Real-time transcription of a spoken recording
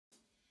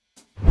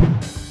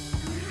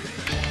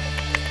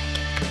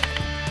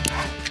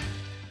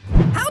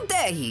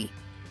he?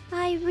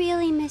 I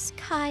really miss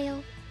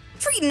Kyle.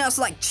 Treating us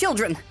like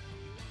children.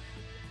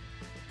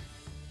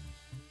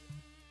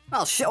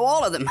 I'll show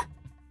all of them.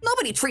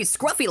 Nobody treats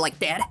Scruffy like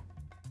that.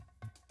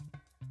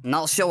 And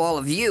I'll show all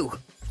of you.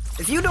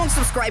 If you don't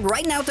subscribe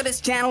right now to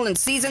this channel and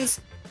Seasons,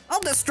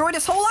 I'll destroy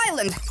this whole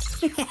island.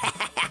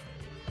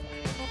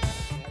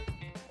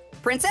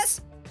 Princess?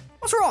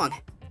 What's wrong?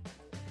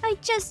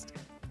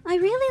 I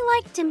really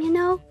liked him, you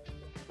know.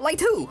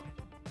 Liked who?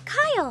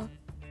 Kyle.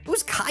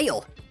 Who's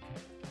Kyle?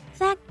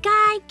 That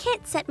guy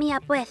Kit set me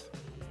up with.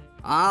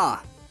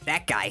 Ah,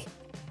 that guy.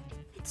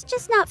 It's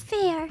just not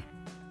fair.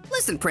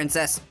 Listen,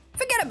 Princess,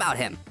 forget about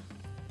him.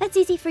 That's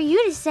easy for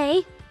you to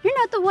say. You're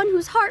not the one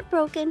who's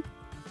heartbroken.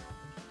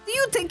 Do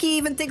you think he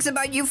even thinks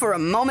about you for a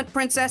moment,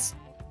 Princess?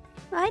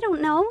 I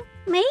don't know.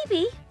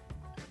 Maybe.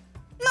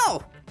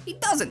 No, he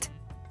doesn't.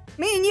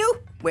 Me and you,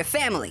 we're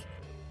family.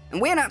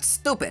 And we're not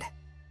stupid.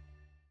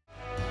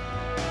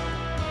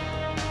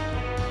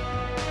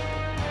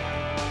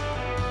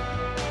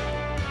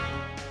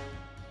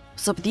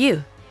 What's up with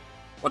you?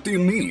 What do you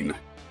mean?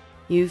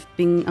 You've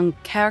been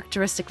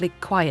uncharacteristically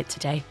quiet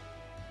today.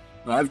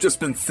 I've just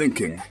been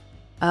thinking.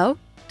 Oh?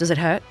 Does it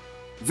hurt?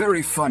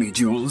 Very funny,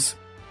 Jules.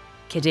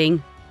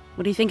 Kidding.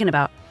 What are you thinking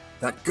about?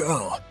 That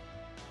girl.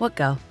 What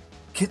girl?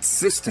 Kit's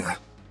sister.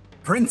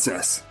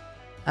 Princess.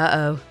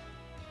 Uh-oh.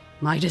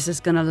 Midas is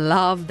gonna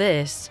love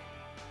this.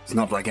 It's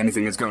not like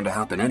anything is going to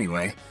happen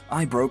anyway.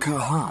 I broke her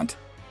heart.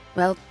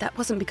 Well, that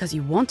wasn't because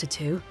you wanted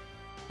to.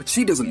 But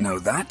she doesn't know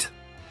that.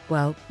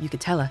 Well, you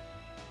could tell her.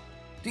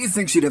 Do you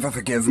think she'd ever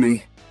forgive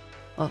me?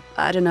 Well,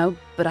 I don't know,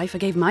 but I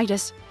forgave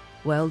Midas.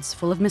 World's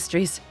full of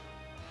mysteries.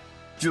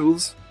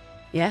 Jules,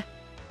 Yeah?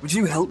 would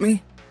you help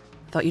me?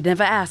 Thought you'd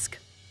never ask.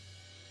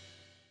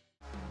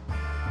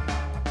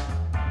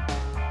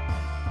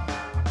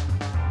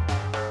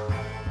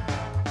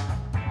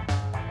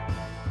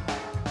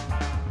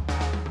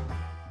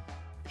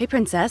 Hey,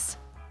 Princess.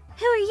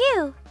 Who are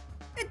you?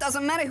 It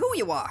doesn't matter who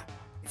you are.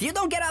 If you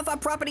don't get off our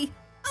property,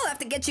 I'll have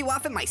to get you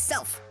off it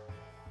myself.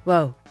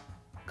 Whoa.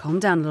 Calm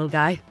down, little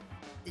guy.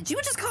 Did you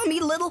just call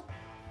me little?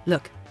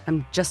 Look,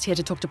 I'm just here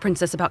to talk to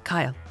Princess about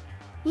Kyle.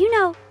 You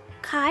know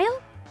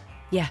Kyle?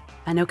 Yeah,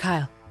 I know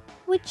Kyle.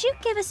 Would you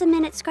give us a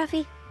minute,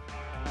 Scruffy?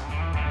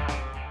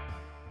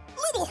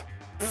 Little.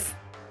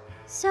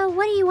 So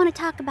what do you want to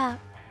talk about?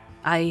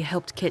 I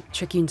helped Kit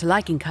trick you into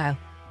liking Kyle.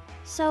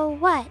 So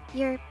what?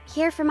 You're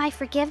here for my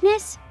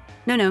forgiveness?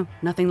 No,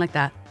 nothing like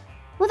that.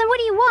 Well, then what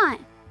do you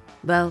want?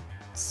 Well,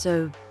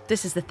 so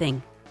this is the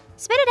thing.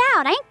 Spit it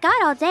out. I ain't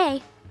got all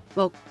day.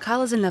 Well,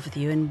 Kyle is in love with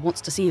you and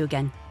wants to see you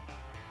again.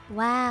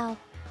 Wow.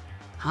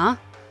 Huh?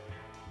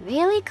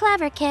 Really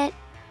clever, Kit.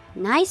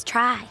 Nice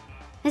try.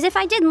 As if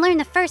I didn't learn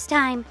the first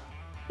time.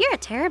 You're a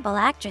terrible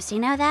actress, you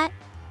know that?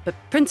 But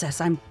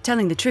Princess, I'm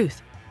telling the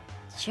truth.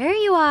 Sure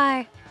you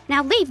are.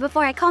 Now leave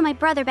before I call my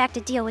brother back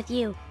to deal with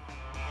you.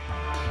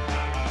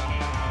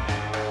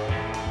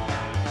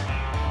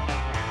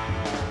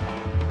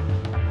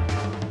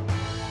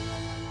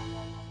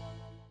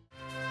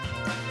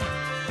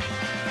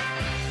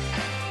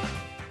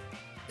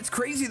 It's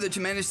crazy that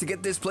you managed to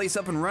get this place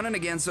up and running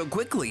again so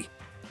quickly.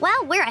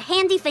 Well, we're a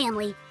handy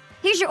family.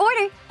 Here's your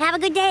order. Have a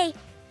good day.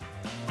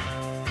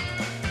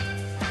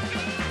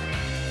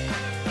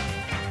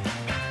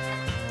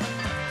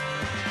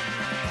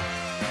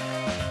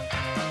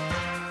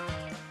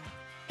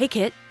 Hey,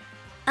 Kit.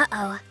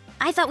 Uh-oh.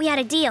 I thought we had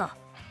a deal.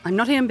 I'm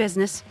not here in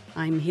business.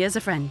 I'm here as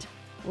a friend.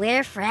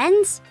 We're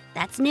friends?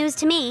 That's news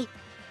to me.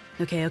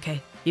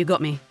 Okay. You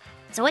got me.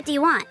 So what do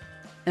you want?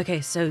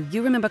 Okay, so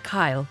you remember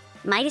Kyle?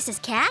 Midas's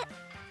cat?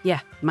 Yeah,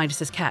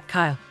 Midas's cat,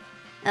 Kyle.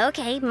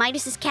 Okay,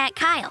 Midas's cat,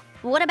 Kyle.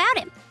 What about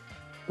him?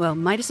 Well,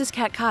 Midas's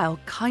cat, Kyle,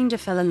 kinda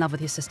fell in love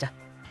with your sister.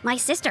 My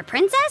sister,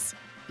 Princess?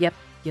 Yep,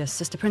 your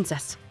sister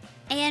Princess.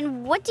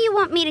 And what do you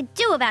want me to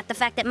do about the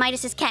fact that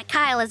Midas's cat,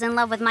 Kyle, is in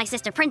love with my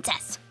sister,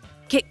 Princess?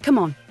 Kit, come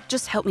on.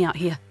 Just help me out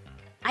here.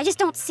 I just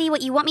don't see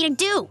what you want me to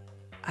do.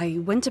 I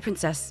went to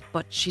Princess,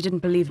 but she didn't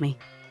believe me.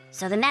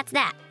 So then that's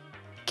that.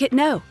 Kit,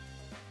 no.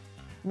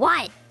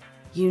 What?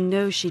 You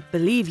know she'd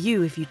believe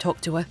you if you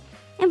talked to her.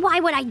 And why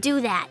would I do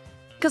that?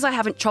 Because I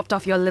haven't chopped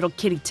off your little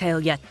kitty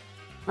tail yet.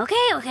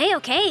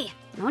 Okay.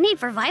 No need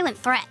for violent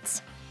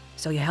threats.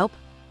 So you help?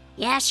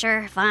 Yeah,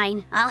 sure,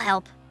 fine. I'll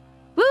help.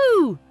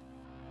 Woo!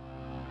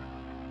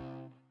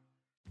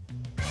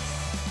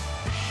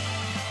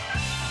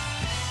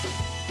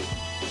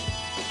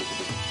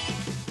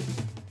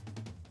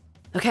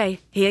 Okay,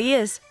 here he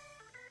is.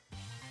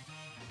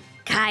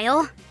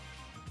 Kyle?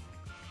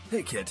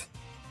 Hey, kid.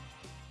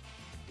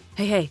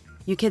 Hey,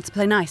 you kids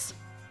play nice.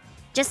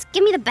 Just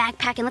give me the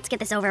backpack and let's get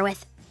this over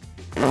with.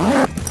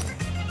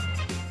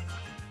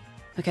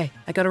 Okay,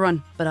 I gotta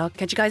run, but I'll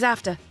catch you guys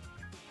after.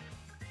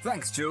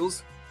 Thanks,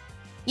 Jules.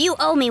 You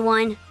owe me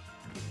one.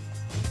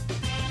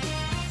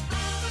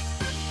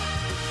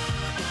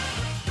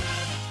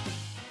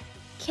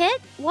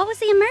 Kit, what was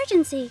the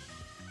emergency?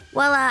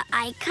 Well,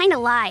 I kinda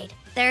lied.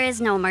 There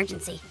is no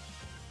emergency.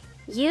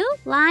 You?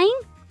 Lying?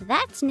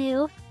 That's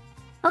new.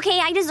 Okay,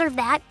 I deserve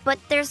that, but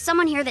there's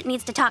someone here that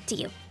needs to talk to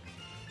you.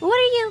 What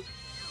are you?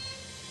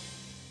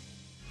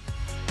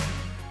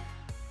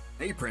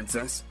 Hey,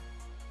 Princess.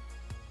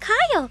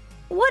 Kyle,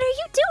 what are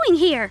you doing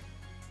here?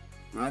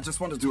 I just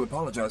wanted to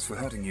apologize for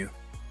hurting you.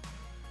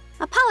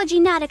 Apology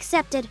not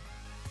accepted.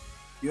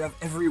 You have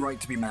every right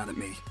to be mad at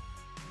me.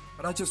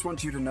 But I just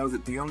want you to know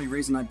that the only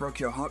reason I broke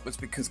your heart was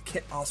because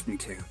Kit asked me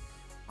to.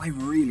 I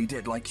really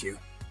did like you,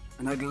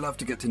 and I'd love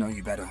to get to know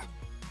you better.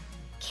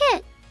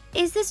 Kit,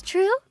 is this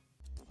true?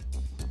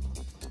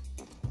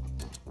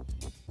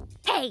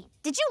 Hey,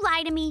 did you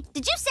lie to me?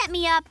 Did you set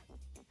me up?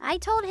 I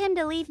told him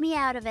to leave me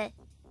out of it.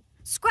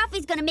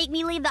 Scruffy's gonna make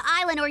me leave the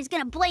island or he's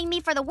gonna blame me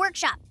for the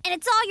workshop, and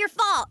it's all your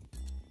fault.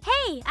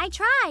 Hey, I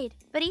tried,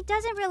 but he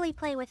doesn't really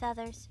play with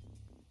others.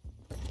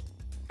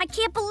 I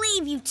can't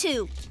believe you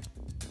two.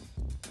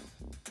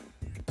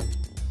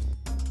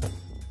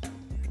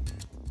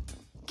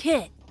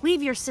 Kit,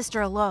 leave your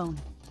sister alone.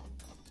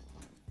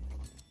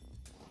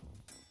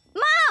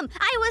 Mom,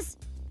 I was...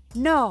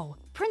 No,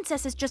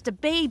 Princess is just a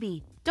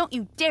baby. Don't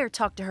you dare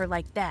talk to her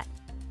like that.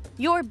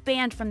 You're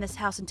banned from this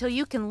house until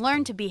you can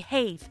learn to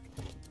behave.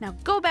 Now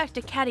go back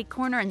to Catty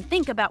Corner and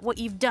think about what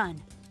you've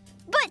done.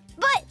 But...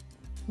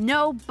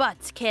 No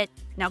buts, Kit.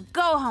 Now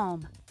go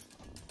home.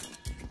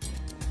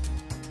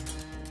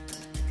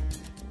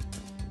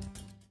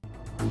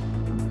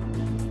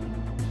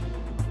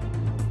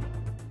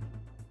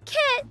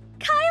 Kit,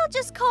 Kyle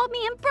just called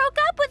me and broke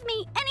up with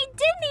me, and he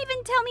didn't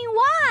even tell me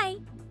why.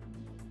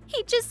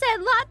 He just said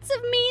lots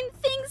of mean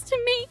things to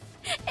me,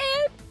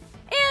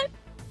 and...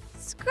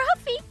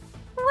 Scruffy,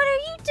 what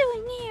are you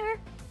doing here?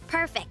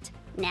 Perfect.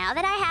 Now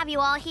that I have you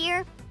all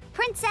here,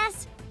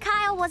 Princess,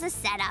 Kyle was a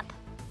setup.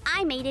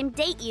 I made him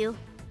date you,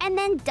 and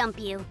then dump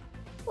you.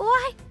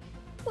 Why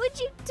would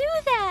you do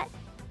that?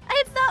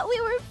 I thought we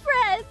were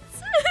friends.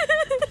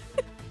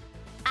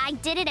 I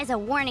did it as a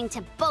warning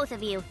to both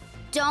of you.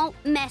 Don't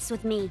mess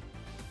with me.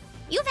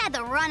 You've had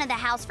the run of the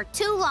house for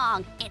too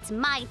long. It's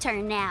my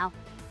turn now.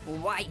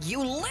 Why, you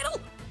little...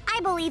 I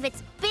believe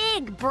it's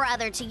Big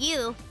Brother to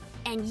you,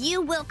 and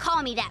you will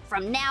call me that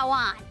from now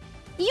on.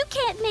 You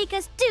can't make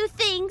us do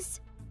things.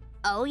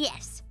 Oh,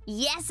 yes.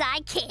 Yes, I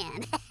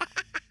can.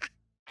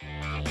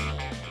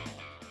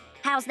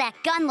 How's that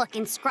gun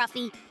looking,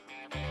 Scruffy?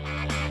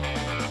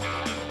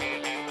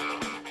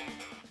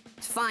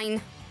 It's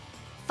fine.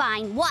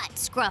 Fine what,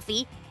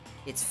 Scruffy?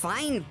 It's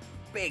fine,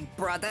 Big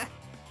Brother.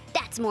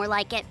 That's more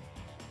like it.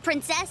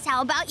 Princess,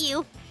 how about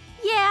you?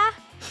 Yeah.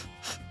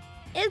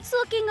 It's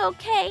looking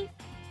okay,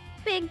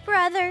 Big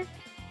Brother.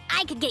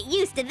 I could get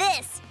used to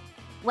this.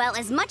 Well,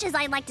 as much as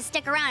I'd like to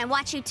stick around and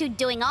watch you two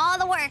doing all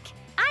the work,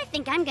 I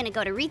think I'm gonna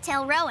go to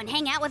Retail Row and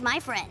hang out with my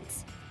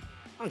friends.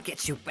 I'll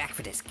get you back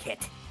for this,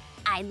 Kit.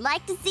 I'd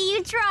like to see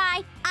you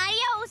try.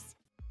 Adios!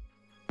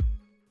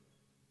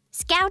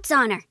 Scout's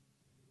honor.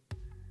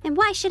 And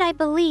why should I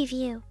believe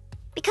you?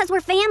 Because we're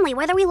family,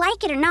 whether we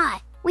like it or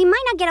not. We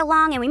might not get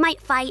along and we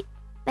might fight,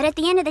 but at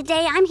the end of the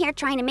day, I'm here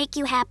trying to make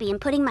you happy and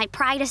putting my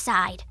pride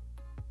aside.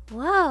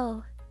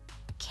 Whoa.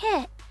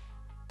 Kit.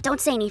 Don't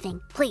say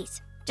anything,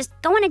 please. Just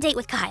go on a date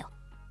with Kyle.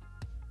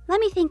 Let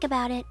me think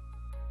about it.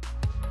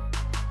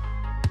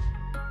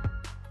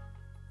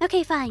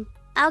 Okay, fine.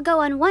 I'll go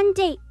on one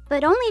date,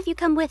 but only if you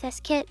come with us,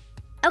 Kit.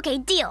 Okay,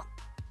 deal.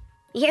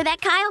 You hear that,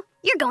 Kyle?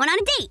 You're going on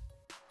a date.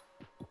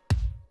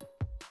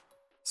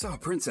 So,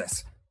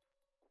 Princess,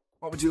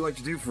 what would you like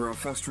to do for our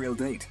first real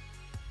date?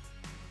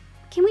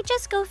 Can we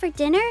just go for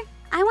dinner?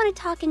 I want to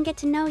talk and get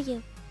to know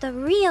you. The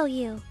real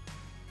you.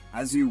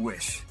 As you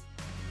wish.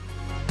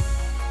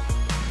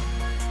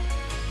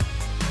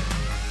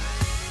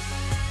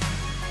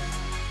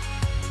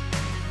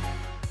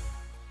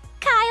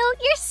 Kyle,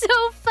 you're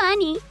so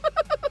funny.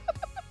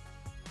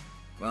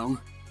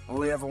 Well,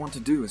 all I ever want to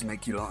do is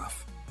make you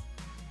laugh.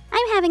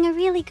 I'm having a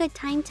really good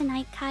time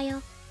tonight,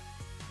 Kyle.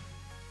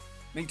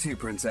 Me too,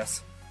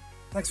 Princess.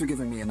 Thanks for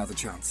giving me another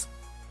chance.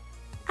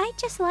 I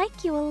just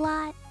like you a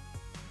lot.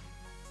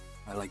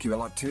 I like you a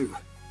lot too.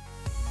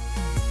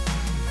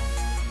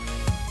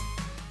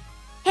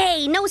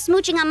 Hey, no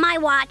smooching on my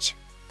watch.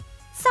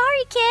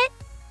 Sorry, Kit.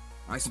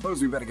 I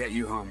suppose we better get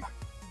you home.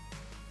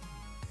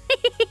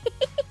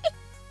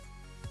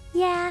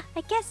 Yeah,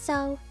 I guess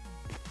so.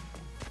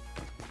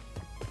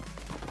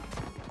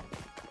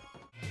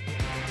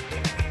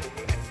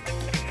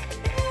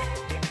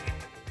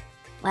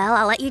 Well,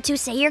 I'll let you two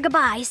say your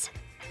goodbyes.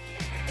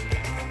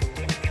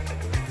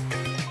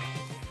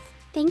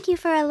 Thank you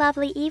for a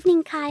lovely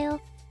evening,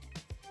 Kyle.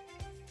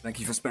 Thank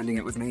you for spending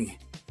it with me.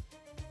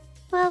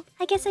 Well,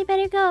 I guess I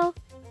better go.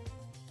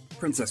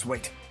 Princess,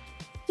 wait.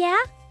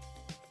 Yeah?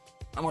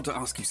 I want to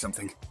ask you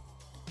something.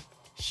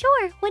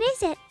 Sure, what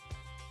is it?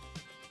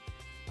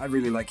 I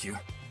really like you,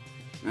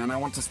 and I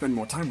want to spend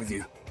more time with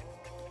you.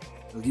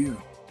 Will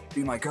you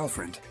be my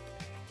girlfriend?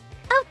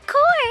 Of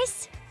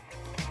course!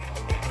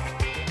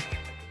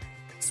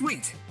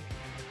 Sweet!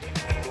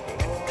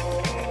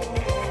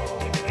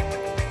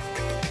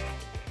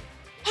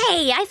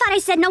 Hey, I thought I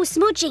said no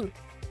smooching.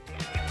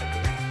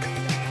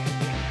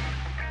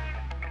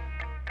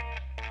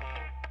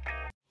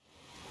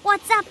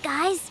 What's up,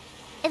 guys?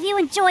 If you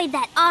enjoyed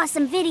that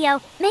awesome video,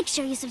 make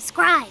sure you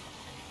subscribe.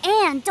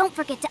 And don't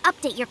forget to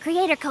update your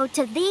creator code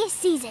to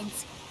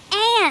TheSeasons.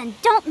 And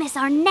don't miss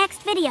our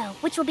next video,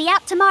 which will be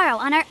out tomorrow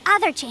on our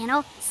other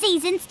channel,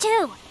 Seasons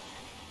 2.